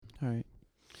All right.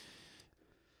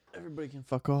 Everybody can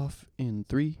fuck off in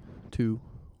 3, 2,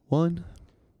 1.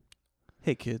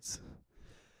 Hey kids,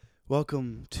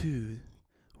 welcome to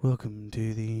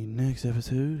the next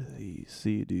episode of the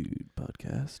See Ya Dude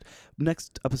podcast.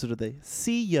 Next episode of the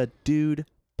See Ya Dude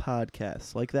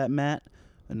podcast. Like that, Matt?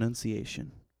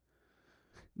 Enunciation.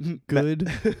 Good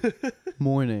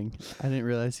morning. I didn't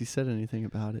realize he said anything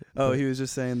about it. Oh, he was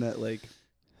just saying that, like,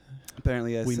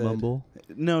 apparently we said... mumble?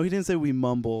 No, he didn't say we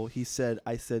mumble. He said,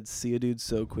 I said See Ya Dude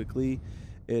so quickly,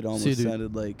 it almost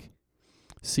sounded like...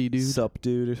 See dude? Sup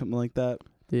dude or something like that.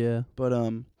 Yeah. But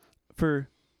for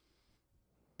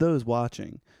those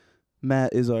watching,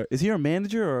 Matt is he our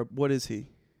manager or what is he?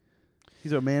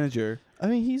 He's our manager. I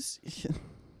mean, he's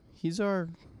our...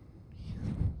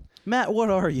 Matt, what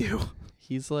are you?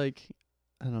 He's like,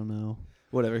 I don't know.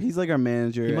 Whatever. He's like our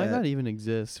manager. He might not even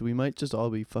exist. We might just all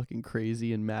be fucking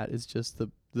crazy, and Matt is just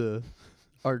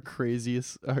our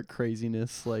craziness,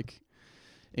 like,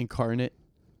 incarnate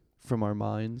from our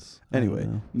minds. Anyway,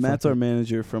 Matt's our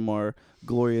manager from our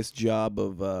glorious job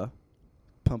of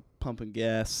pumping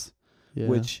gas, yeah.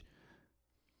 which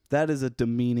that is a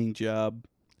demeaning job.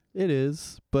 It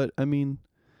is, but I mean,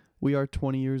 we are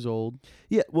 20 years old.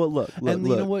 Yeah, well, look. You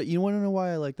know what? You want to know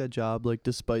why I like that job? Like,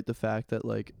 despite the fact that,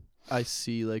 like, I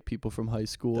see, like, people from high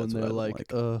school That's and they're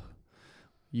like,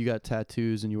 you got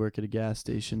tattoos and you work at a gas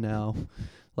station now.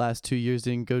 Last 2 years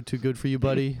didn't go too good for you,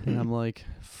 buddy. And I'm like,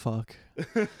 fuck.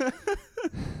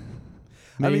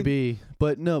 Maybe.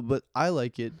 But I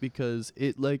like it because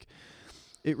it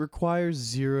requires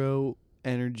zero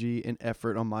energy and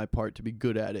effort on my part to be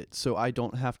good at it. So I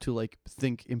don't have to, like,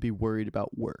 think and be worried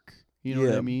about work. You know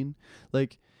what I mean?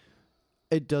 Like,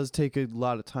 it does take a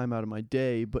lot of time out of my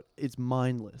day, but it's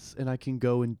mindless, and I can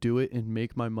go and do it and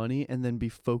make my money and then be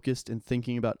focused and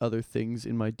thinking about other things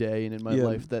in my day and in my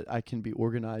life that I can be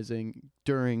organizing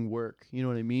during work. You know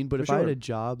what I mean? But if I had a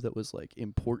job that was, like,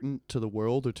 important to the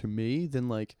world or to me, then,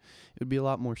 like, it would be a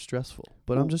lot more stressful.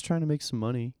 But I'm just trying to make some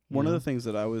money. One of the things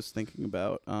that I was thinking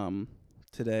about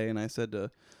today, and I said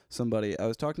to somebody, I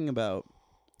was talking about,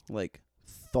 like,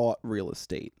 thought real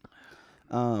estate.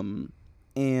 And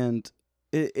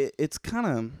it's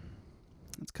kind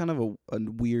of a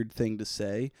weird thing to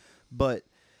say, but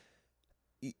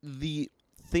the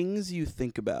things you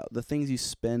think about, the things you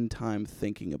spend time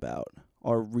thinking about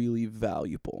are really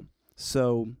valuable.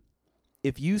 So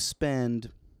if you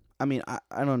spend, I mean,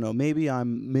 I don't know, maybe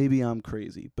I'm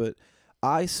crazy, but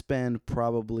I spend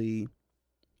probably,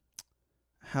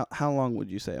 how long would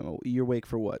you say? You're awake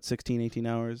for what, 16, 18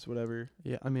 hours, whatever?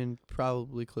 Yeah, I mean,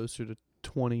 probably closer to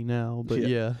 20 now, but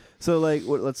yeah. So, like,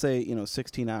 let's say,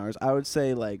 16 hours. I would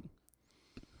say, like,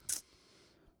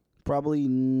 probably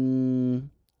 11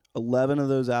 of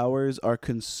those hours are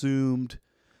consumed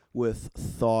with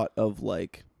thought of,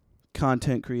 like,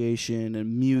 content creation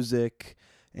and music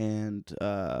and,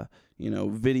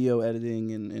 video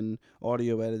editing and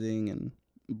audio editing and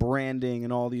branding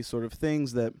and all these sort of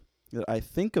things that I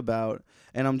think about,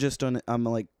 and I'm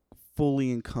like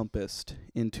fully encompassed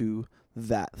into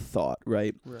that thought,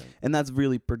 right? And that's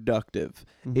really productive.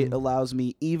 Mm-hmm. It allows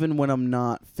me, even when I'm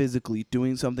not physically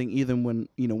doing something, even when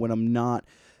I'm not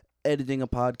editing a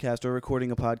podcast or recording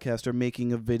a podcast or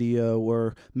making a video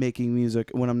or making music,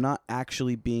 when I'm not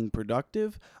actually being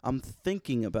productive, I'm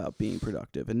thinking about being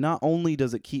productive. And not only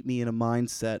does it keep me in a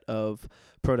mindset of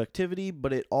productivity,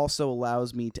 but it also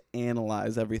allows me to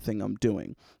analyze everything I'm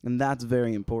doing. And that's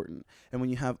very important. And when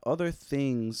you have other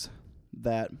things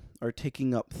that are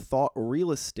taking up thought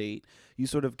real estate, you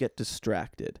sort of get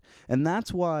distracted. And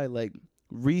that's why, like,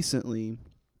 recently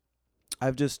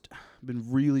I've just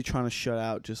been really trying to shut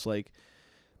out just, like,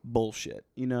 bullshit.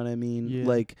 You know what I mean? Yeah.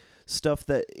 Like, stuff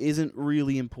that isn't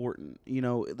really important.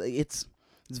 It's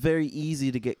very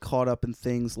easy to get caught up in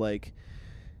things like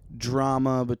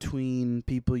drama between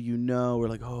people or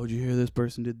like, oh, did you hear this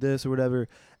person did this or whatever?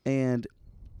 And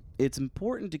it's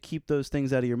important to keep those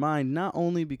things out of your mind, not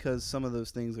only because some of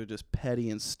those things are just petty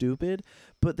and stupid,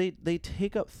 but they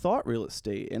take up thought real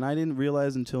estate. And I didn't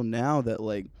realize until now that,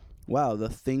 like, wow, the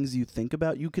things you think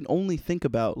about, you can only think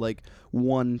about, like,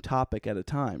 one topic at a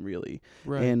time, really.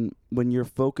 Right. And when you're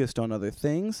focused on other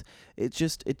things, it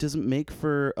doesn't make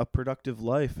for a productive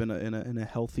life in a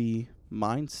healthy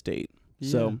mind state.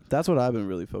 Yeah. So that's what I've been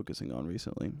really focusing on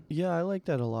recently. Yeah, I like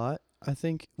that a lot. I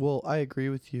think, well, I agree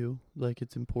with you. Like,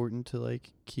 it's important to,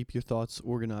 like, keep your thoughts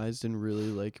organized and really,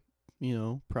 like,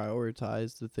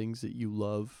 prioritize the things that you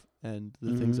love and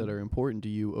the things that are important to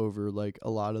you over, like, a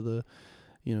lot of the,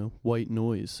 white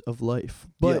noise of life.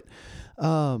 But,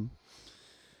 for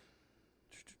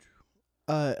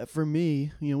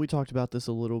me, we talked about this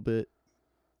a little bit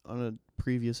on a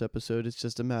previous episode, it's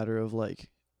just a matter of like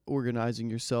organizing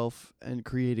yourself and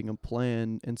creating a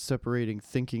plan and separating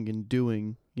thinking and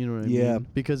doing. You know what I mean?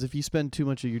 Because if you spend too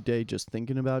much of your day just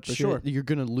thinking about shit, you're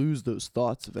gonna lose those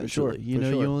thoughts eventually. You know,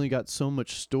 you only got so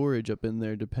much storage up in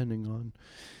there, depending on,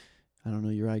 I don't know,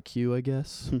 your IQ, I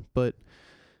guess. But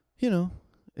you know,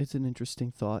 it's an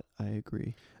interesting thought. I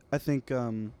agree. I think,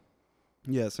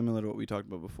 yeah, similar to what we talked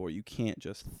about before, you can't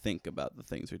just think about the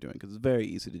things you're doing because it's very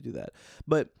easy to do that.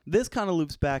 But this kind of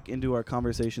loops back into our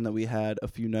conversation that we had a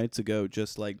few nights ago,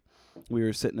 just like we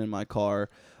were sitting in my car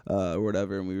or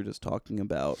whatever, and we were just talking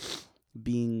about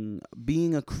being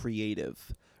a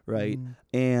creative, right?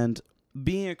 And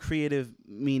being a creative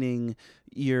meaning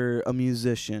you're a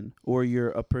musician or you're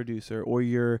a producer or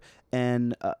you're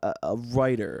a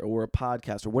writer or a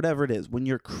podcaster, whatever it is. When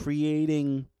you're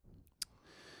creating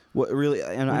what really,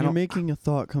 and when you're making a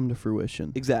thought come to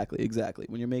fruition. Exactly.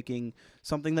 When you're making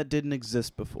something that didn't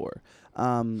exist before,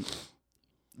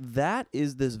 that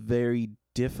is this very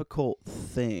difficult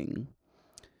thing.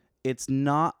 It's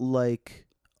not like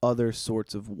other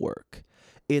sorts of work.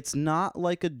 It's not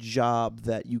like a job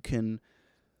that you can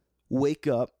wake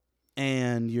up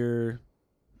and you're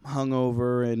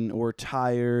hungover or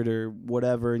tired or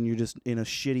whatever, and you're just in a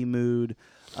shitty mood.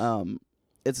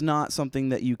 It's not something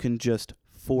that you can just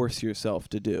force yourself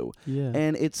to do. Yeah.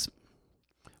 And it's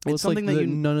something like that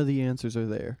none of the answers are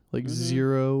there. Like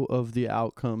zero of the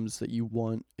outcomes that you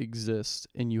want exist,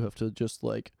 and you have to just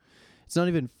like, it's not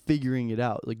even figuring it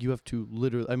out. Like you have to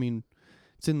literally, I mean,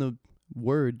 it's in the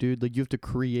word, dude. Like you have to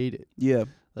create it. Yeah.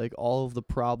 Like all of the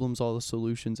problems, all the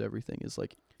solutions, everything is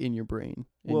like in your brain,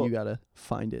 and you gotta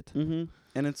find it. And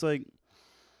it's like,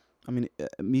 I mean,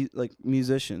 like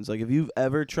musicians, like if you've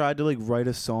ever tried to like write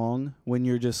a song when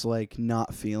you're just like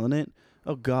not feeling it,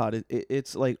 oh God,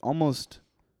 it's like almost,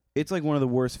 it's like one of the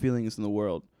worst feelings in the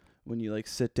world when you like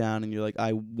sit down and you're like,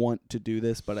 I want to do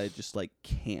this, but I just like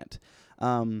can't.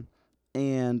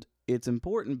 And it's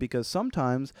important because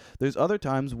sometimes there's other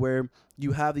times where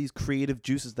you have these creative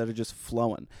juices that are just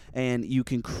flowing, and you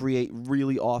can create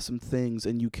really awesome things,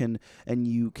 and you can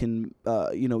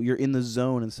you know, you're in the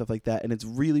zone and stuff like that, and it's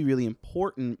really, really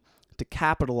important to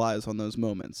capitalize on those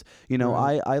moments. You know,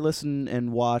 right. I listen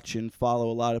and watch and follow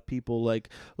a lot of people like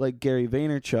Gary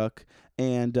Vaynerchuk,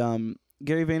 and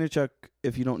Gary Vaynerchuk,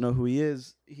 if you don't know who he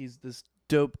is, he's this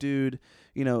dope dude.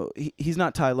 You know, he's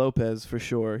not Tai Lopez for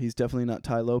sure. He's definitely not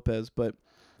Tai Lopez, but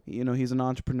you know, he's an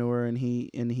entrepreneur, and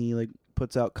he like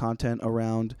puts out content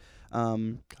around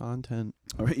content.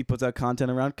 Or he puts out content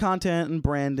around content and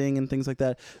branding and things like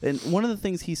that. And one of the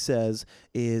things he says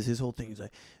is, his whole thing is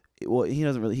like, well,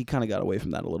 he kind of got away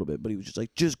from that a little bit, but he was just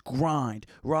like, just grind,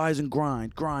 rise and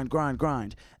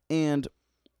grind. And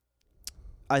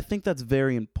I think that's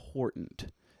very important.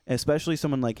 Especially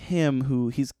someone like him, who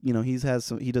he does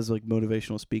like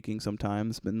motivational speaking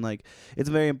sometimes, and like it's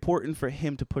very important for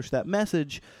him to push that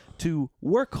message to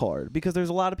work hard, because there's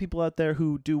a lot of people out there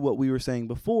who do what we were saying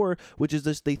before, which is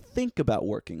just they think about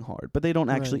working hard, but they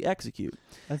don't actually execute.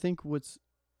 I think what's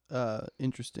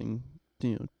interesting,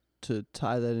 you know, to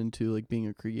tie that into like being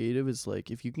a creative is like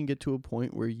if you can get to a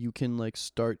point where you can like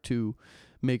start to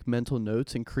make mental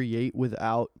notes and create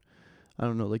without, I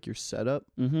don't know, like your setup.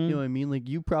 You know what I mean? Like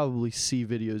you probably see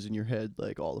videos in your head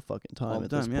like all the fucking time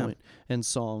at this point. And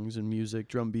songs and music,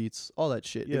 drum beats, all that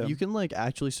shit. If you can like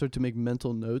actually start to make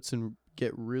mental notes and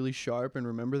get really sharp and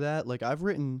remember that, like I've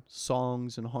written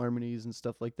songs and harmonies and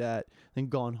stuff like that, then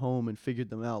gone home and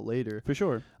figured them out later. For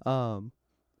sure.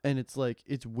 And it's like,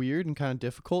 it's weird and kind of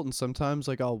difficult, and sometimes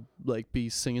like I'll like be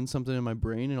singing something in my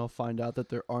brain and I'll find out that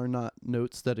there are not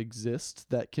notes that exist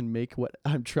that can make what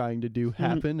I'm trying to do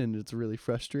happen, and it's really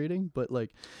frustrating. But like,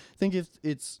 I think if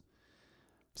it's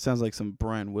sounds like some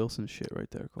Brian Wilson shit right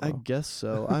there, Karl. I guess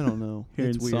so. I don't know.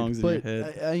 Hearing it's weird. songs in your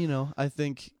head. I you know, I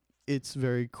think it's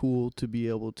very cool to be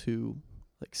able to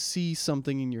like see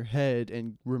something in your head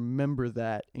and remember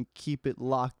that and keep it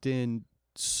locked in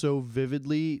so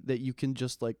vividly that you can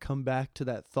just like come back to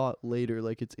that thought later,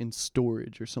 like it's in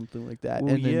storage or something like that,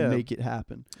 and then make it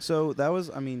happen. So that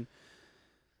was, I mean,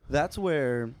 that's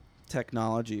where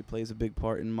technology plays a big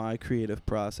part in my creative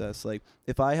process. Like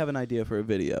if I have an idea for a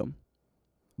video,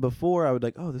 before I would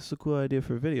like, oh, this is a cool idea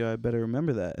for a video, I better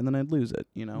remember that, and then I'd lose it,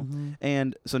 you know.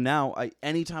 And so now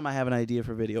anytime I have an idea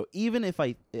for video, even if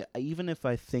I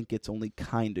think it's only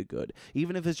kind of good,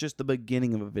 even if it's just the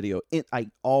beginning of a video,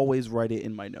 I always write it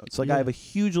in my notes. Like I have a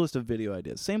huge list of video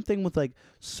ideas. Same thing with like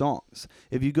songs.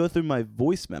 If you go through my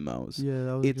voice memos,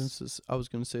 I was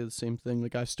gonna say the same thing.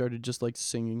 Like I started just like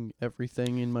singing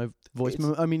everything in my voice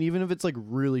memo. I mean, even if it's like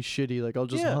really shitty, like I'll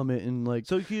just hum it and like,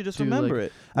 so you just remember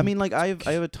it. I mean, like I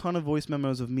have a ton of voice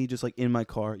memos of me just like in my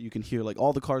car. You can hear like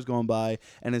all the cars going by,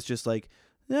 and it's just like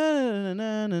na,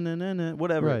 na, na, na, na, na,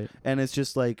 whatever, Right. and it's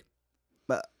just like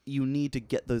you need to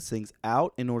get those things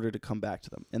out in order to come back to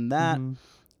them, and that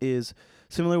is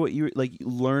similar to what you like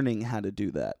learning how to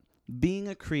do that. Being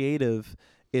a creative,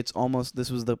 it's almost, this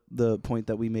was the point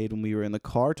that we made when we were in the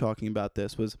car talking about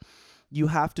this, was you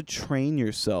have to train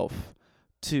yourself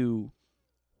to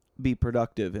be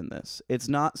productive in this. It's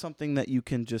not something that you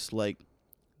can just like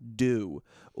do,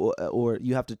 or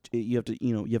you have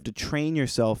to train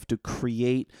yourself to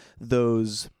create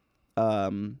those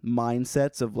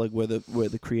mindsets of like where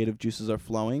the creative juices are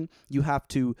flowing. You have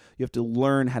to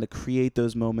learn how to create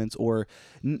those moments, or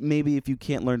maybe if you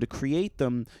can't learn to create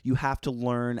them, you have to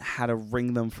learn how to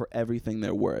ring them for everything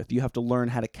they're worth. You have to learn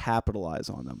how to capitalize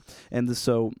on them. And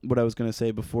so what I was going to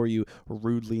say before you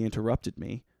rudely interrupted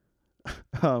me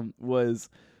was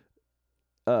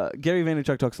Gary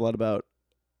Vaynerchuk talks a lot about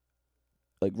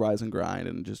like rise and grind,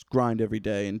 and just grind every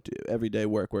day, and every day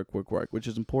work, which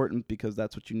is important because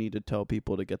that's what you need to tell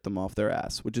people to get them off their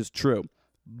ass, which is true.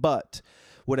 But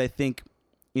what I think,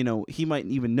 he might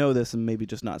even know this and maybe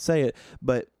just not say it,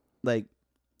 but like,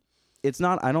 it's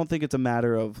not, I don't think it's a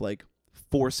matter of like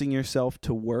forcing yourself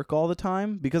to work all the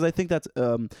time, because I think that's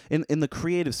in the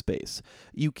creative space,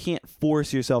 you can't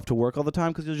force yourself to work all the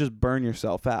time because you'll just burn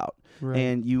yourself out, Right.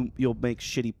 and you'll make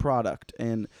shitty product.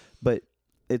 But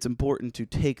it's important to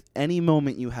take any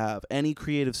moment you have, any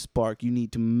creative spark, you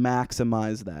need to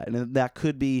maximize that. And that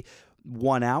could be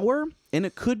 1 hour, and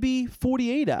it could be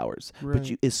 48 hours.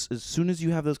 Right. But as soon as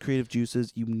you have those creative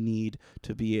juices, you need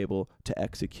to be able to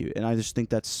execute. And I just think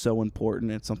that's so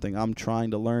important. It's something I'm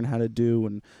trying to learn how to do,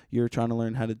 and you're trying to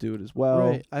learn how to do it as well.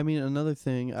 Right. I mean, another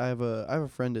thing, I have a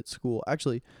friend at school,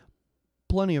 actually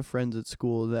plenty of friends at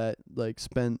school that like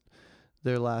spent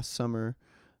their last summer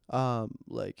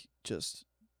like just,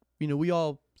 we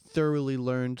all thoroughly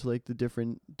learned like the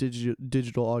different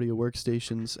digital audio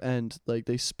workstations, and like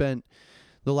they spent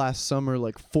the last summer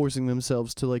like forcing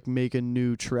themselves to like make a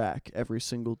new track every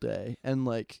single day, and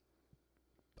like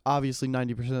obviously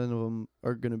 90% of them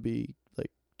are going to be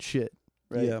like shit,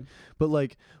 right? Yeah. But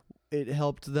like it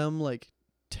helped them like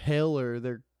tailor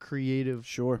their creative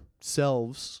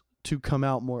selves to come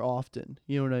out more often.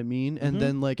 You know what I mean? And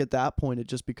then like at that point it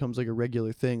just becomes like a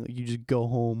regular thing. Like you just go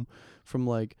home from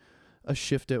like a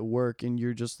shift at work, and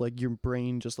you're just like, your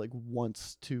brain just like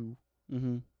wants to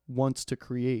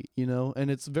create,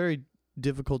 and it's very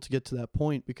difficult to get to that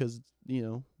point because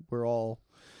we're all,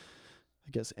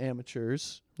 I guess,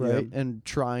 amateurs, right? Yeah. And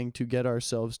trying to get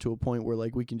ourselves to a point where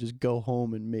like we can just go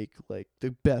home and make like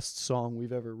the best song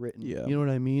we've ever written. Yeah. You know what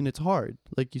I mean? It's hard,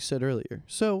 like you said earlier.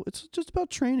 So it's just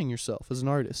about training yourself as an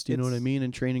artist, you know what I mean?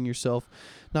 And training yourself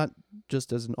not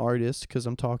just as an artist, because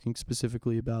I'm talking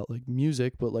specifically about like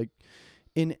music, but like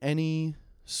in any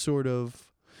sort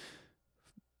of,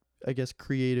 I guess,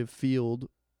 creative field,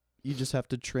 you just have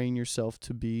to train yourself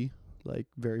to be like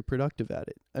very productive at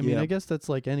it. I mean, I guess that's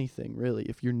like anything really.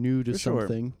 If you're new to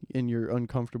something and you're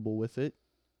uncomfortable with it,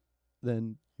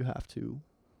 then you have to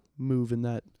move in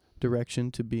that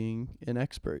direction to being an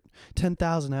expert.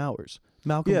 10,000 hours,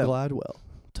 Malcolm Gladwell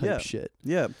type shit.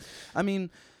 Yeah. I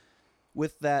mean,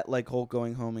 with that like whole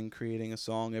going home and creating a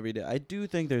song every day, I do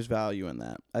think there's value in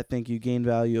that. I think you gain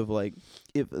value of like,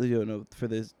 if for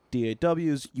the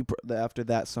DAWs, after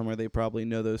that summer they probably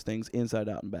know those things inside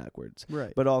out and backwards.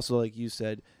 Right. But also, like you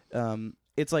said,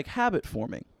 it's like habit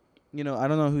forming. I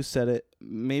don't know who said it.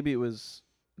 Maybe it was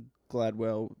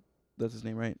Gladwell. That's his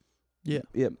name, right? Yeah.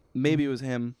 Yeah. Maybe it was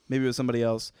him. Maybe it was somebody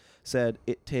else. Said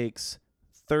it takes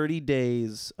 30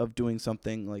 days of doing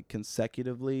something like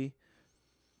consecutively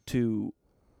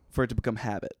for it to become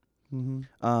habit.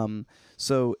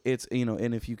 So it's,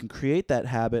 and if you can create that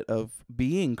habit of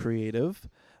being creative,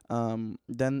 then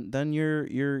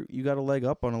you got a leg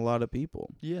up on a lot of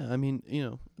people. Yeah, I mean,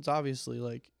 it's obviously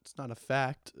like it's not a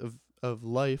fact of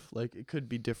life. Like it could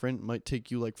be different. It might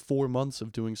take you like 4 months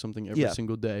of doing something every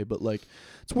single day, but like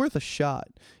it's worth a shot.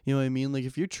 You know what I mean? Like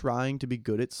if you're trying to be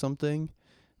good at something,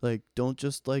 like don't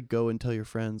just like go and tell your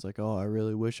friends like, "Oh, I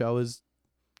really wish I was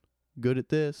good at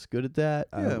this, good at that.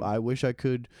 Yeah. I wish I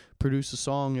could produce a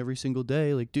song every single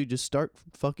day." Like, dude, just start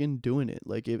fucking doing it.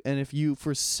 Like, if you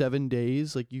for 7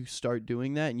 days, like you start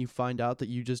doing that and you find out that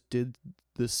you just did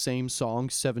the same song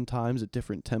 7 times at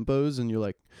different tempos, and you're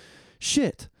like,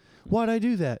 shit, why'd I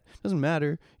do that? Doesn't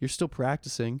matter. You're still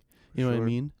practicing. You know what I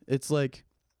mean? It's like,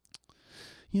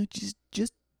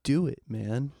 just do it,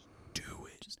 man. Do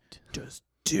it. Just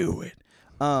do it.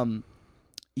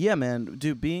 Yeah, man,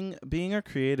 dude, being a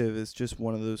creative is just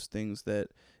one of those things that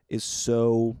is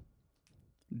so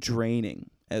draining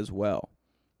as well.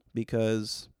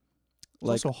 because It's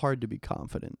also hard to be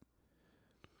confident.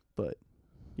 But,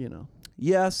 you know.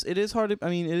 Yes, it is hard to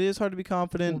it is hard to be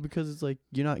confident. Well, because it's like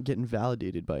you're not getting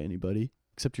validated by anybody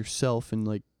except yourself and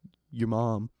like your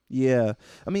mom. Yeah.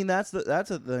 I mean, that's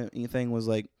the thing was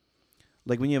like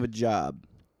when you have a job,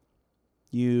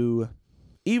 even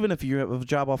if you have a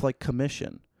job off like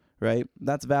commission, right?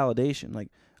 That's validation. Like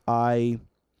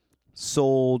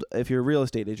if you're a real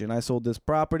estate agent, I sold this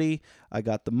property, I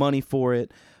got the money for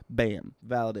it, bam,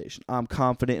 validation. I'm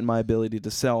confident in my ability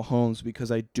to sell homes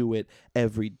because I do it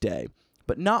every day.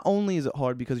 But not only is it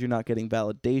hard because you're not getting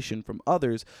validation from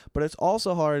others, but it's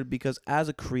also hard because as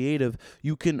a creative,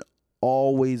 you can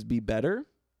always be better.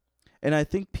 And I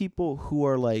think people who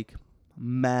are like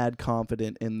mad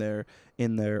confident in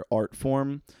their art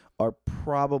form are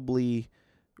probably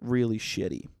really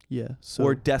shitty. Yeah. So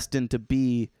Or destined to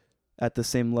be at the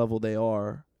same level they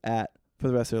are at for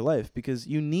the rest of their life, because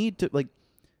you need to, like,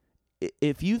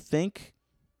 if you think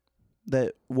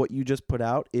that what you just put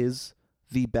out is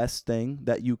the best thing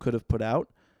that you could have put out,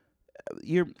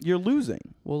 you're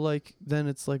losing. Well, like, then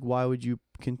it's like, why would you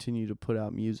continue to put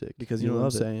out music? Because you you know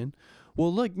love what I'm saying?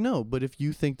 Well, like, no, but if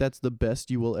you think that's the best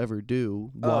you will ever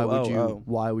do,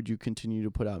 why would you continue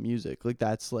to put out music? Like,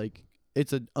 that's like,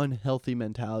 it's an unhealthy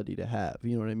mentality to have.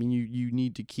 You know what I mean? You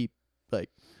need to keep like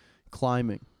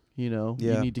climbing, you know?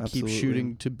 Yeah, you need to absolutely. keep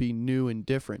shooting to be new and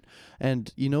different. And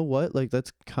you know what? Like,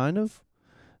 that's kind of,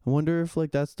 I wonder if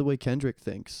like that's the way Kendrick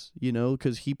thinks, you know,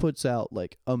 because he puts out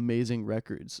like amazing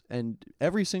records, and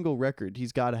every single record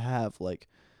he's got to have like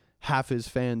half his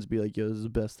fans be like, yo, this is the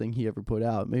best thing he ever put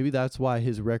out. Maybe that's why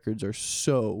his records are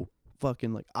so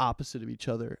fucking like opposite of each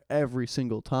other every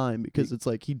single time, because it's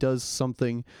like he does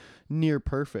something near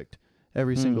perfect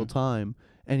every single time,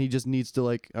 and he just needs to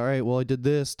like, all right, well, I did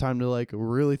this, time to like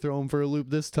really throw him for a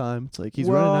loop this time. It's like he's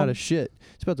running out of shit.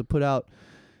 He's about to put out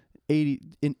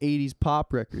 80s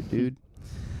pop record, dude.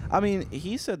 I mean,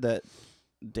 he said that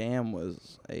Damn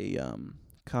was a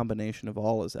combination of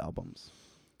all his albums.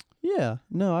 Yeah,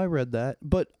 no, I read that,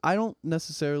 but I don't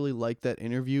necessarily like that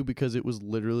interview because it was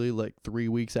literally like 3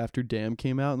 weeks after Damn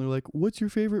came out, and they're like, what's your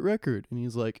favorite record? And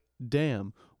he's like,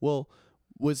 Damn. Well,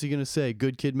 what's he gonna say?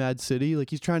 Good Kid, Mad City?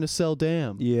 Like, he's trying to sell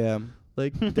Damn. Yeah.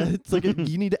 Like, that's like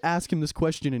you need to ask him this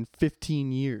question in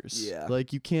 15 years. Yeah.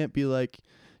 Like, you can't be like,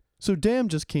 so Damn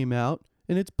just came out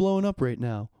and it's blowing up right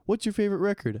now. What's your favorite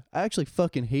record? I actually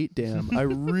fucking hate Damn. I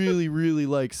really, really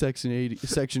like Section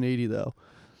 80 though.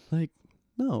 Like,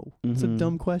 no, it's a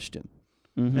dumb question.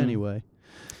 Anyway.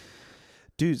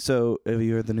 Dude, so have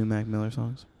you heard the new Mac Miller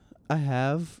songs? I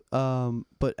have,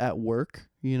 but at work,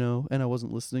 you know, and I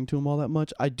wasn't listening to them all that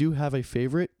much. I do have a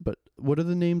favorite, but what are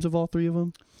the names of all three of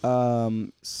them?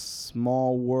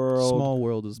 Small World. Small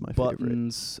World is my favorite.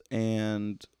 Buttons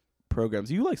and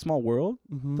Programs. You like Small World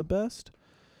the best?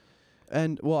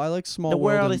 And, well, I like Small World. The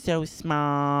world is so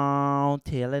small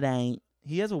till it ain't.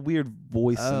 He has a weird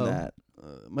voice in that.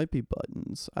 Might be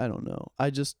Buttons. I don't know.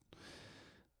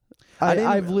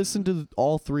 I've listened to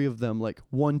all three of them, like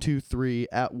 1, 2, 3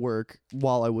 at work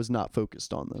while I was not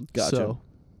focused on them. Gotcha. So,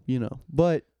 you know,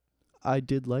 but I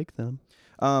did like them.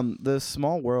 The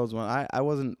Small Worlds one, I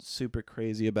wasn't super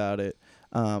crazy about it.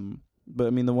 But I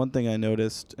mean, the one thing I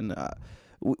noticed, and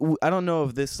I don't know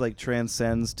if this like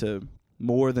transcends to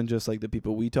more than just like the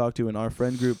people we talk to in our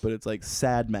friend group, but it's like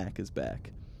Sad Mac is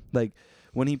back. Like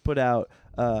when he put out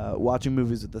Watching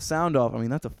Movies with the Sound Off, I mean,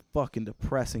 that's a fucking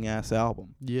depressing ass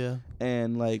album. Yeah.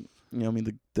 And like, you know, I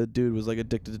mean, the dude was like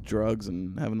addicted to drugs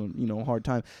and having a, you know, a hard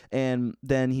time. And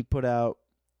then he put out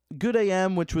Good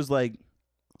AM, which was like,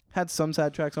 had some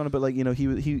sad tracks on it, but like, you know, he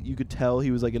you could tell he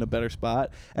was like in a better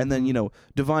spot. And then, you know,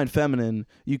 Divine Feminine,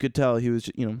 you could tell he was,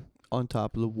 you know, on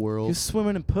top of the world. He was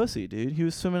swimming in pussy, dude. He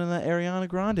was swimming in that Ariana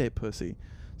Grande pussy.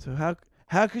 So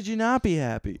how could you not be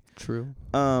happy? True.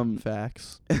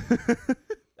 Facts.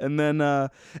 And then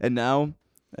and now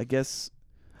I guess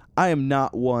I am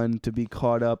not one to be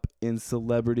caught up in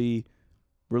celebrity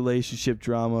relationship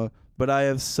drama, but I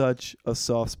have such a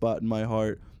soft spot in my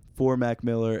heart for Mac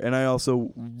Miller, and I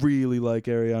also really like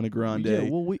Ariana Grande. Yeah,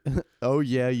 well, oh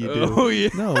yeah, you do. Oh yeah.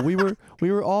 No,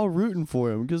 we were all rooting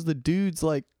for him because the dude's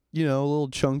like, you know, a little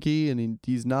chunky, and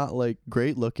he's not like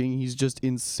great looking. He's just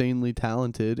insanely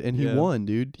talented, and he won,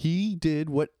 dude. He did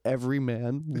what every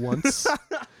man wants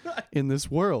in this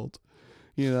world,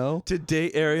 you know, to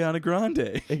date Ariana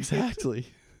Grande. Exactly.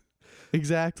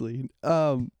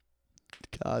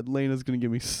 God, Lena's gonna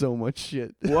give me so much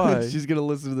shit. Why? She's gonna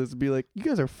listen to this and be like, "You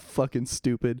guys are fucking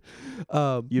stupid."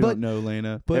 You don't know,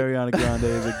 Lena. But Ariana Grande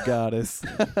is a goddess.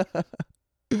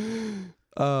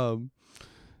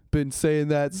 been saying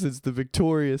that since the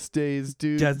victorious days,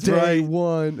 dude. That's Day right.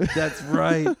 one. That's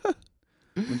right.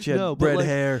 When she had No, but, red like,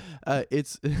 hair.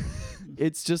 It's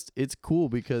it's cool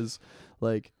because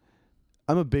like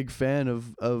I'm a big fan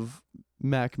of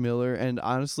Mac Miller, and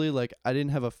honestly, like I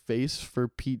didn't have a face for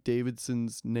Pete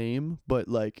Davidson's name, but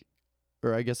like,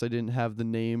 or I guess I didn't have the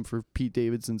name for Pete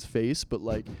Davidson's face, but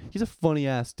like he's a funny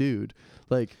ass dude.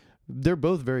 Like they're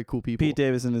both very cool people. Pete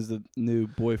Davidson is the new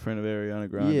boyfriend of Ariana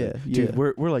Grande. Yeah, Dude, yeah.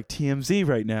 we're like TMZ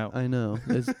right now. I know.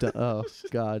 It's oh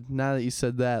god. Now that you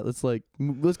said that,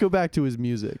 let's go back to his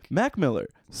music. Mac Miller.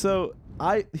 So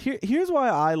here's why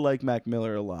I like Mac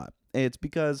Miller a lot. It's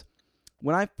because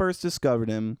when I first discovered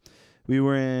him, we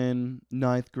were in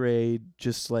 9th grade,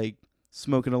 just like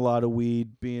smoking a lot of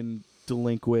weed, being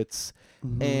delinquents,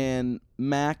 Mhm. and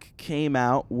Mac came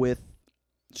out with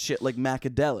shit like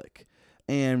Macadelic,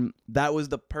 and that was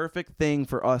the perfect thing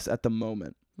for us at the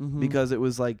moment Mhm. because it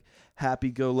was like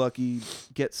happy-go-lucky,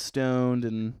 get stoned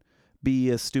and be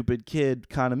a stupid kid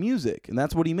kind of music, and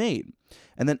that's what he made.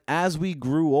 And then as we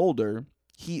grew older,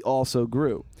 he also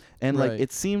grew, and like Right.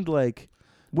 it seemed like,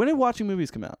 when did Watching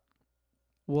Movies come out?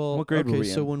 Well, What grade were okay, we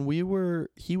so in? when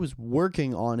he was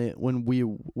working on it when we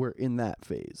were in that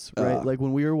phase, right? Ah. Like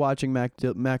when we were watching Mac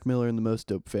Miller and the Most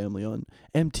Dope Family on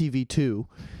MTV2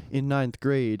 in 9th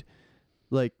grade,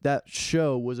 like that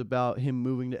show was about him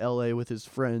moving to LA with his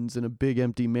friends in a big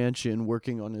empty mansion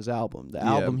working on his album. The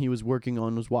Yeah. album he was working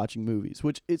on was Watching Movies,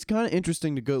 which it's kind of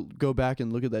interesting to go back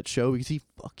and look at that show because he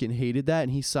fucking hated that,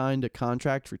 and he signed a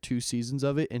contract for 2 seasons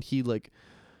of it, and he like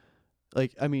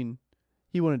I mean,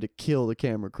 he wanted to kill the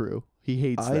camera crew. He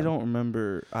hates them. I don't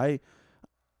remember.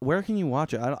 Where can you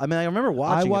watch it? I mean, I remember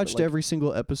watching I it, but, watched like, every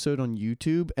single episode on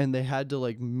YouTube, and they had to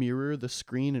like mirror the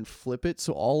screen and flip it,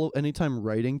 so anytime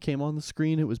writing came on the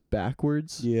screen, it was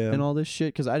backwards. Yeah. And all this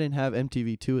shit because I didn't have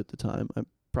MTV2 at the time. I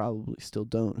probably still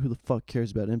don't. Who the fuck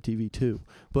cares about MTV2?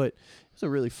 But it's a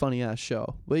really funny ass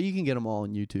show. But you can get them all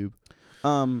on YouTube.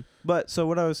 But so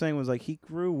what I was saying was like he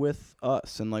grew with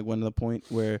us, and like went to the point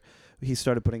where he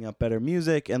started putting out better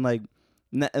music, and like,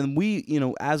 and we,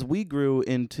 as we grew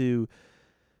into,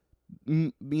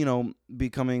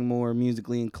 becoming more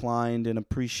musically inclined and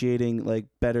appreciating like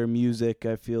better music,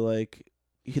 I feel like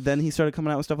then he started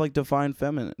coming out with stuff like Divine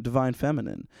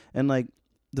Feminine, and like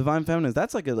Divine Feminine,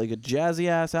 that's like a jazzy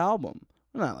ass album.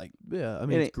 Not like, Yeah, I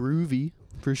mean it's groovy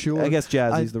for sure. I guess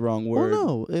jazzy's the wrong word.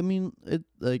 Well, no, I mean it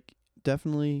like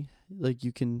definitely like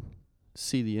you can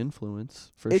see the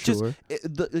influence for sure.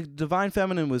 The Divine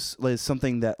Feminine was like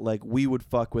something that like we would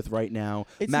fuck with right now.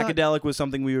 It's Macadelic was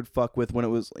something we would fuck with when it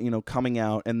was coming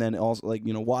out, and then also like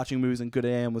Watching Movies and Good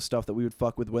AM was stuff that we would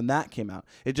fuck with when that came out.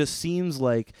 It just seems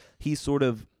like he sort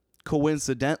of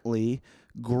coincidentally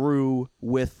grew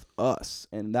with us,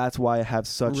 and that's why I have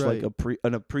such Right. like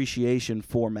an appreciation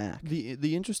for Mac.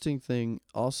 The interesting thing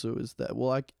also is that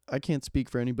I can't speak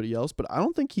for anybody else, but I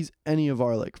don't think he's any of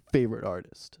our like favorite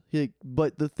artists.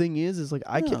 But the thing is like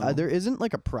No. there isn't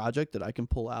like a project that I can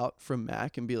pull out from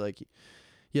Mac and be like,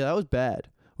 yeah, that was bad,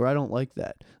 or I don't like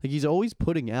that. Like he's always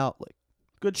putting out like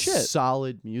Good shit.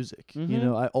 solid music.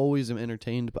 Mhm. I always am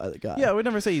entertained by the guy. Yeah, I would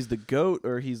never say he's the GOAT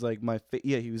or he's like my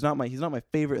he's not my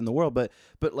favorite in the world, but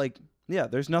like yeah,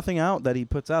 there's nothing out that he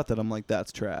puts out that I'm like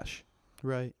that's trash.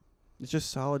 Right. It's just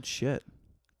solid shit.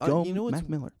 Go You know what's Mac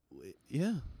Miller.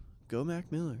 Yeah, go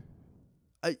Mac Miller.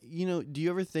 Do you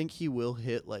ever think he will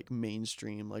hit like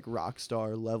mainstream, like rock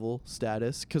star level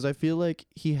status? Because I feel like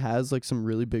he has like some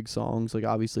really big songs. Like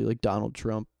obviously, like Donald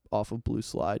Trump off of Blue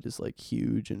Slide is like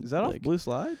huge. And Is that like, off Blue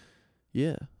Slide?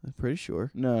 Yeah, I'm pretty sure.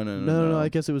 No. I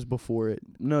guess it was before it.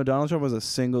 No, Donald Trump was a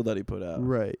single that he put out.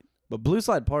 Right. But Blue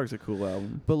Slide Park's a cool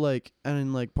album. But like,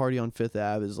 and like Party on Fifth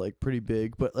Ave is like pretty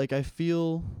big. But like, I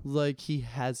feel like he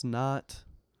has not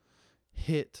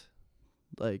hit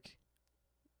like.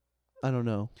 I don't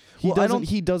know.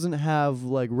 He doesn't have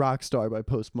like Rockstar by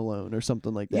Post Malone or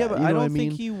something like that. Yeah, but You know I what don't mean?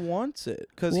 think he wants it.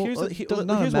 Because Well, here's it's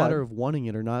not here's a matter why. of wanting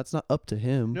it or not. It's not up to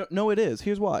him. No, it is.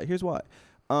 Here's why.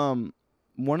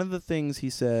 One of the things he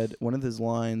said, one of his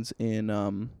lines in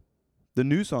the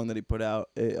new song that he put out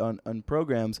on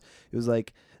programs, it was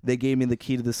like, they gave me the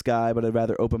key to the sky, but I'd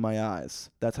rather open my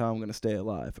eyes. That's how I'm going to stay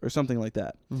alive, or something like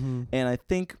that. Mm-hmm. And I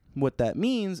think what that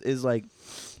means is like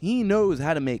he knows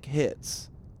how to make hits.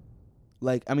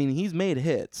 Like, I mean, he's made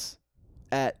hits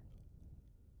at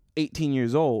 18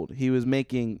 years old. He was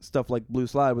making stuff like Blue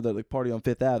Slide with like Party on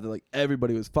Fifth Ave that like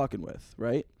everybody was fucking with,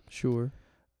 right? Sure.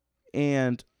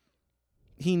 And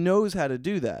he knows how to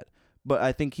do that. But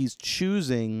I think he's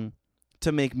choosing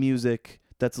to make music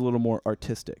that's a little more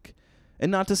artistic.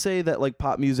 And not to say that like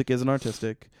pop music isn't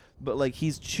artistic, but like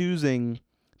he's choosing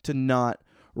to not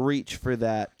reach for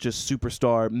that just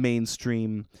superstar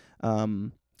mainstream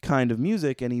kind of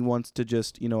music, and he wants to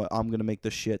just, I'm going to make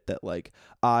the shit that like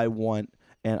I want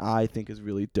and I think is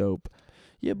really dope.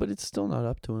 Yeah, but it's still not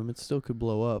up to him. It still could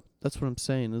blow up. That's what I'm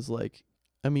saying is like,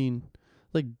 I mean,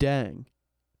 like Dang,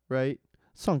 right?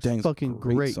 Song's Dang's fucking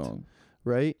great song.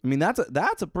 Right? I mean, that's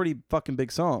a pretty fucking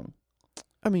big song.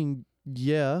 I mean,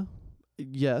 yeah.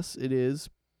 Yes, it is.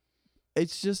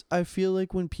 It's just I feel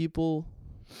like when people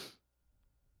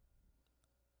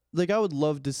like I would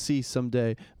love to see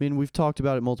someday. I mean, we've talked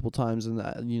about it multiple times and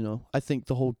that, I think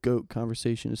the whole GOAT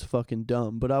conversation is fucking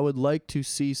dumb, but I would like to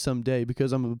see someday,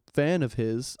 because I'm a fan of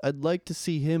his, I'd like to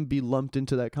see him be lumped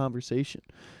into that conversation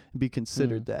and be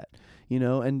considered that.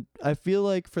 And I feel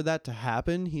like for that to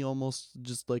happen, he almost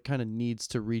just like kind of needs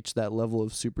to reach that level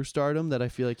of superstardom that I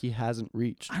feel like he hasn't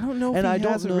reached. I don't know if he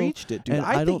hasn't reached it, dude.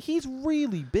 I think he's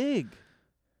really big.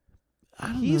 I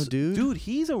don't know, dude. Dude,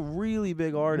 he's a really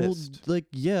big artist. Well, like,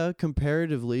 yeah,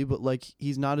 comparatively, but like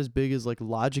he's not as big as like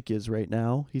Logic is right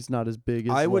now. He's not as big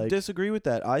as I would disagree with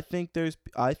that. I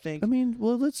mean,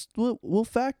 well, we'll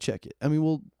fact check it. I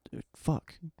mean,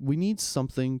 we need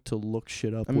something to look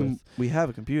shit up with. We have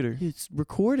a computer. It's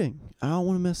recording. I don't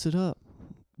want to mess it up.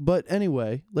 But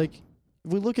anyway, like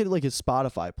if we look at like his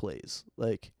Spotify plays,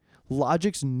 like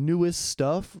Logic's newest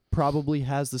stuff probably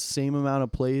has the same amount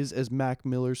of plays as Mac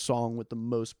Miller's song with the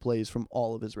most plays from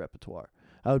all of his repertoire.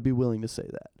 I would be willing to say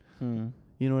that.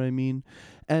 You know what I mean?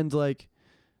 And like,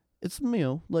 it's,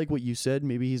 like what you said,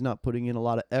 maybe he's not putting in a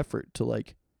lot of effort to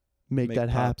like make that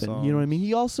happen. Songs. You know what I mean?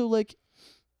 He also like,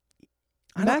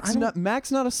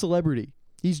 Mac's not a celebrity.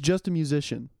 He's just a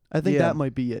musician. I think that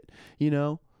might be it.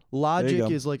 Logic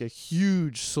is like a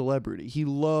huge celebrity. He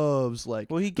loves like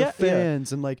the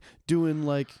fans and like doing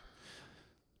like,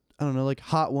 I don't know, like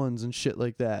Hot Ones and shit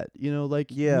like that.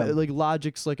 Like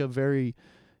Logic's like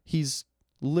he's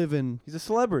a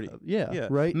celebrity.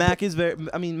 Right. Mac is very.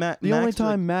 I mean, Mac. The only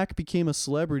time Mac became a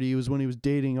celebrity was when he was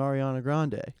dating Ariana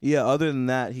Grande. Yeah. Other than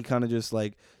that, he kind of just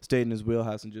like stayed in his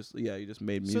wheelhouse and just he just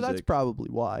made music. So that's probably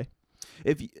why.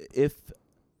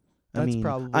 When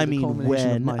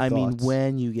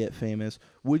you get famous,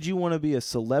 would you want to be a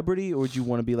celebrity or would you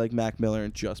want to be like Mac Miller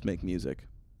and just make music?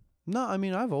 No, I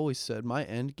mean, I've always said my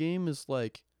end game is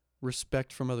like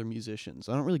respect from other musicians.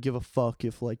 I don't really give a fuck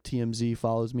if like TMZ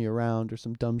follows me around or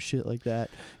some dumb shit like that.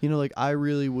 Like I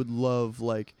really would love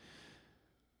like,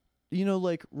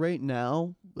 like right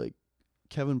now, like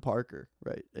Kevin Parker,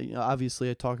 right? Obviously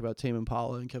I talk about Tame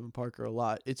Impala and Kevin Parker a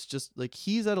lot. It's just like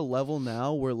he's at a level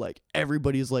now where like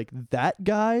everybody's like, that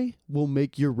guy will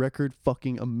make your record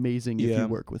fucking amazing if you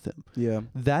work with him. Yeah.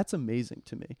 That's amazing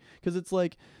to me. Because it's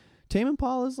like Tame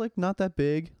Impala's like not that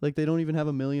big. Like they don't even have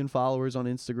 1 million followers on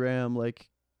Instagram. Like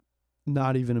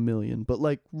not even 1 million. But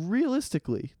like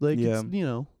realistically, like it's,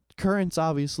 Currents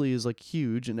obviously is like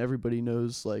huge and everybody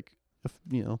knows like,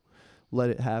 Let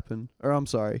It Happen, or I'm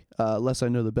sorry, Less I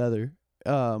Know the Better.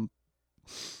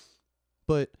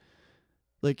 But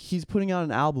like he's putting out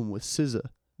an album with SZA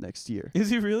next year. Is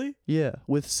he really? Yeah,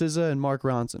 with SZA and Mark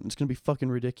Ronson. It's gonna be fucking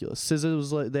ridiculous. SZA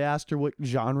was like, they asked her what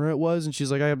genre it was, and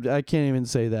she's like, I can't even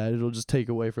say that. It'll just take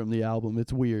away from the album.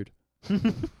 It's weird.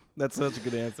 That's such a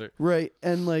good answer. Right,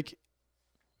 and like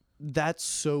that's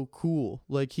so cool.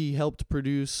 Like he helped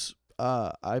produce.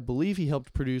 I believe he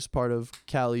helped produce part of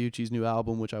Kali Uchis's new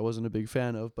album, which I wasn't a big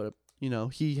fan of, but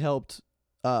he helped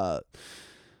Uptown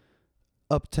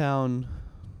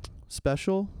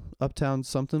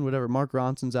something, whatever, Mark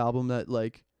Ronson's album that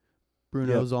like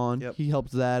Bruno's on. He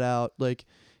helped that out. Like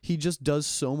he just does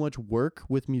so much work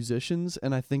with musicians,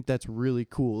 and I think that's really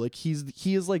cool. Like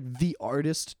he is like the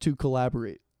artist to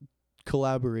collaborate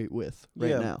with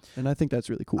right now, and I think that's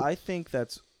really cool. I think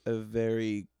that's a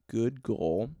very good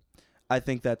goal. I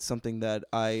think that's something that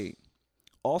I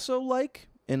also like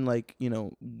and like,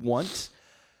 want.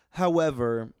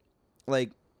 However, like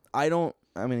I don't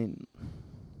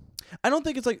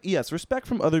think it's like, yes, respect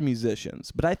from other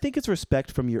musicians, but I think it's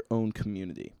respect from your own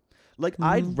community. Like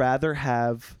I'd rather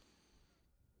have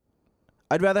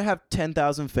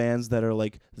 10,000 fans that are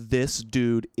like, this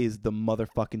dude is the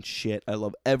motherfucking shit. I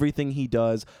love everything he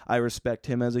does. I respect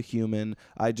him as a human.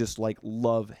 I just like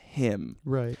love him.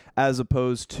 Right. As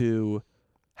opposed to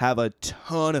have a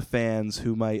ton of fans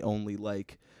who might only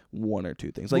like one or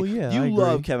two things. Like you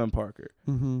love Kevin Parker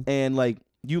and like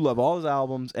you love all his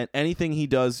albums and anything he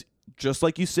does, just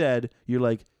like you said, you're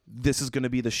like, this is going to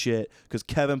be the shit because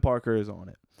Kevin Parker is on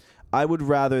it. I would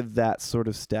rather that sort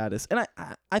of status. And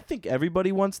I think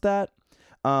everybody wants that.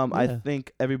 I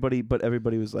think everybody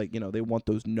was like, they want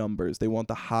those numbers. They want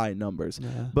the high numbers.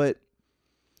 Yeah. But,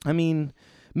 I mean,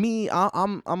 me,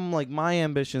 I'm like, my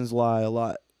ambitions lie a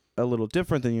little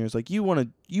different than yours. Like, you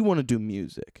want to do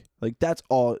music. Like, that's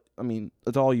all. I mean,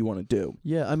 that's all you want to do.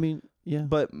 Yeah, I mean, yeah.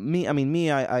 But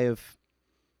I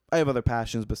have other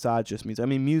passions besides just music. I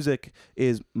mean, music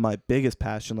is my biggest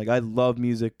passion. Like, I love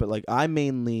music, but like,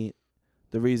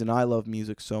 the reason I love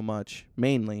music so much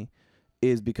mainly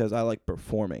is because I like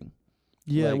performing.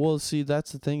 Yeah, like, well, see,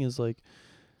 that's the thing is like,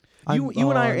 you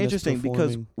and I are interesting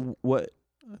because what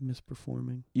I miss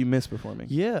performing. You miss performing.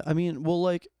 Yeah, I mean, well,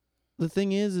 like, the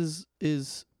thing is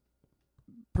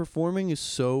performing is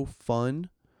so fun,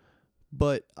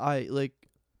 but I like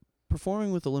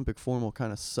performing with Olympic formal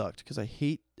kind of sucked because I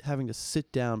hate having to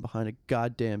sit down behind a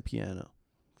goddamn piano.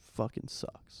 Fucking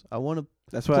sucks. I want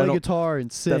to play guitar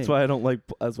and sing. That's why I don't like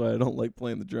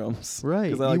playing the drums.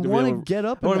 Right. I like you want to get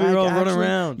up and run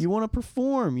around. You want to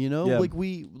perform, you know? Yeah.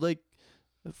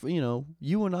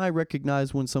 You and I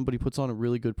recognize when somebody puts on a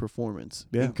really good performance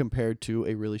compared to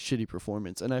a really shitty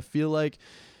performance. And I feel like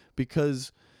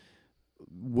because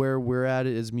where we're at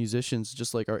it as musicians,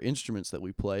 just like our instruments that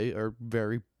we play are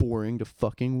very boring to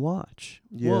fucking watch.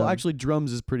 Yeah. Well, actually,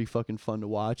 drums is pretty fucking fun to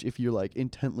watch if you're like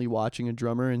intently watching a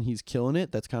drummer and he's killing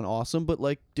it. That's kind of awesome. But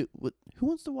like, who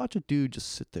wants to watch a dude just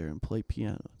sit there and play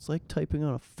piano? It's like typing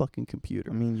on a fucking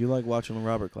computer. I mean, you like watching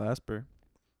Robert Glasper.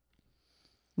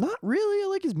 Not really. I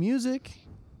like his music,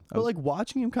 but like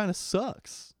watching him kind of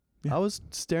sucks. Yeah. I was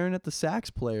staring at the sax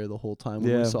player the whole time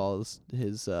when we saw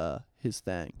his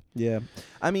thing. Yeah.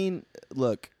 I mean,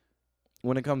 look,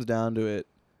 when it comes down to it,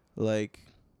 like,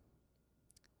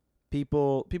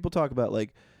 people talk about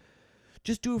like,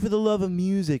 just do it for the love of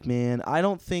music, man. I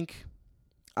don't think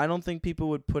people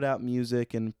would put out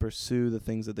music and pursue the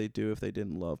things that they do if they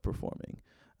didn't love performing.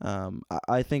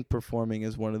 I think performing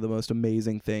is one of the most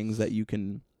amazing things that you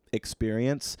can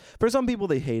experience. For some people,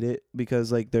 they hate it because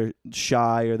like they're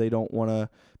shy or they don't want to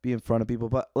be in front of people.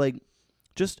 But like,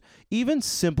 just even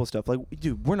simple stuff. Like,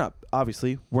 dude, we're not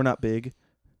big.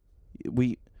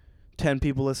 10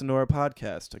 people listen to our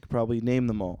podcast. I could probably name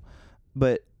them all.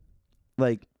 But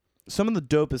like, some of the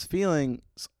dopest feelings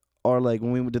are like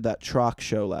when we did that Troc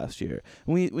show last year.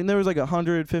 When there was like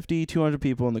 150, 200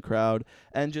 people in the crowd,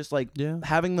 and just like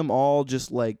having them all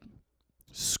just like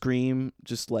scream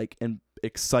just like in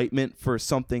excitement for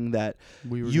something that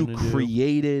you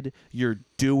created, you're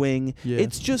doing. Yeah.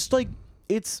 It's just like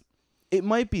it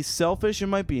might be selfish, it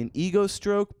might be an ego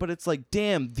stroke, but it's like,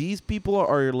 damn, these people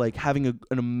are like having an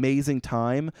amazing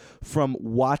time from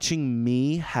watching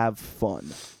me have fun.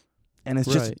 And it's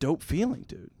just a dope feeling,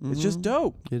 dude. Mm-hmm. It's just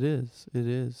dope. It is.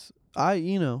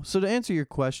 So to answer your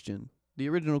question, the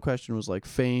original question was like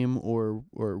fame or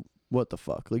what the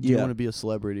fuck? Like, do you want to be a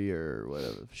celebrity or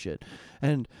whatever shit?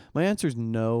 And my answer is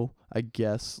no, I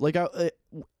guess. Like,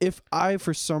 if I,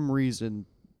 for some reason,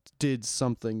 did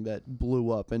something that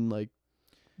blew up and like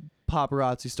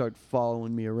paparazzi start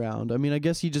following me around, I mean, I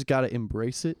guess you just got to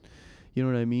embrace it. You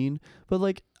know what I mean? But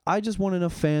like, I just want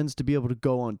enough fans to be able to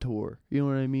go on tour. You know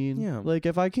what I mean? Yeah. Like,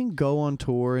 if I can go on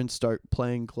tour and start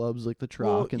playing clubs like the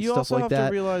Troc and stuff like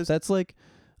that, that's like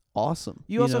awesome.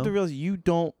 You also have to realize you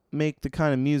don't make the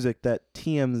kind of music that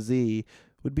TMZ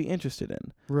would be interested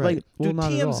in. Right. Like, dude,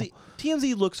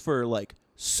 TMZ looks for like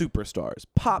superstars,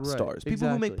 pop stars, people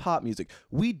who make pop music.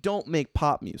 We don't make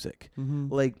pop music.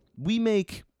 Mm-hmm. Like, we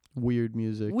make weird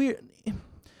music.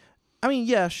 I mean,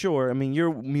 yeah, sure. I mean,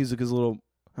 your music is a little.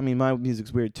 I mean, my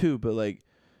music's weird too, but like,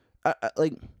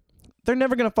 like, they're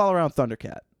never gonna follow around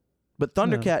Thundercat, but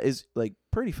Thundercat is like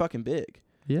pretty fucking big.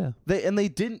 Yeah. They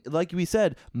didn't, like we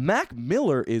said, Mac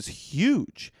Miller is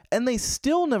huge, and they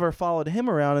still never followed him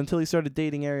around until he started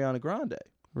dating Ariana Grande.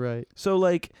 Right. So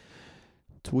like,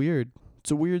 it's weird.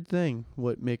 It's a weird thing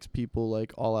what makes people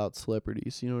like all out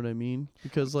celebrities. You know what I mean?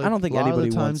 Because like, I don't think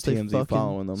anybody wants TMZ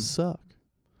following them. Suck.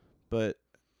 But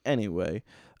anyway.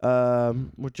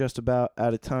 We're just about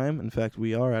out of time. In fact,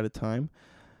 we are out of time.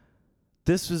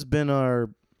 This has been our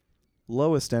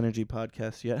lowest energy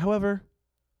podcast yet. However,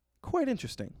 quite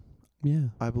interesting. Yeah,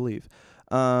 I believe.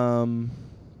 Shout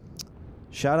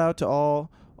out to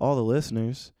all the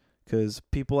listeners, because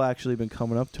people actually been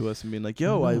coming up to us and being like,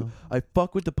 "Yo, I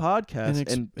fuck with the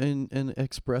podcast," and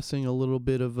expressing a little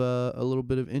bit of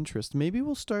interest. Maybe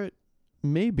we'll start.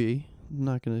 Maybe, I'm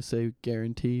not gonna say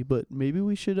guarantee, but maybe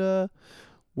we should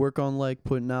work on like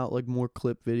putting out like more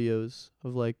clip videos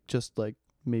of like just like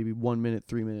maybe 1 minute,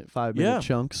 3 minute, 5 minute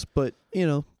chunks. But you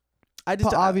know,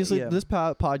 obviously this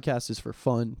podcast is for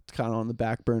fun. It's kind of on the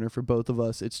back burner for both of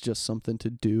us. It's just something to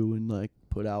do and like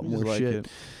put out more shit.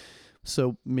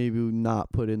 So maybe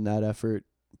not put in that effort.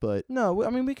 but No, I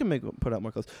mean we can put out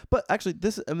more clips. But actually,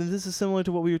 this is similar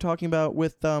to what we were talking about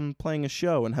with playing a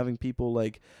show and having people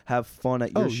like have fun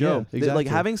at your show. Yeah, exactly. Like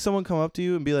having someone come up to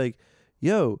you and be like,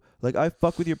 "Yo, like I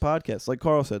fuck with your podcast." Like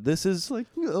Karl said, this is like,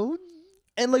 oh,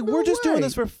 and like no we're just doing way.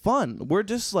 this for fun. We're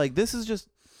just like this is just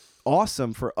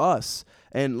awesome for us.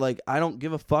 And like I don't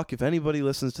give a fuck if anybody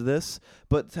listens to this,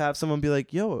 but to have someone be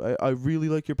like, "Yo, I really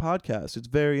like your podcast. It's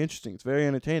very interesting. It's very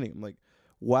entertaining." I'm like,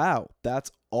 "Wow,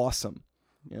 that's awesome."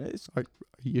 Yeah, Are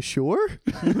you sure?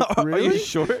 Are you Really?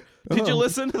 sure? Did you Oh.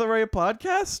 listen to the right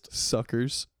podcast?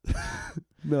 Suckers.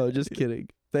 No, just kidding.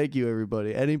 Thank you,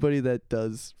 everybody. Anybody that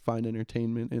does find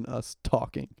entertainment in us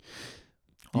talking.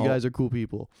 You Oh. guys are cool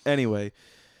people. Anyway,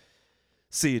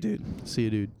 see you, dude. See you,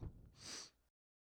 dude.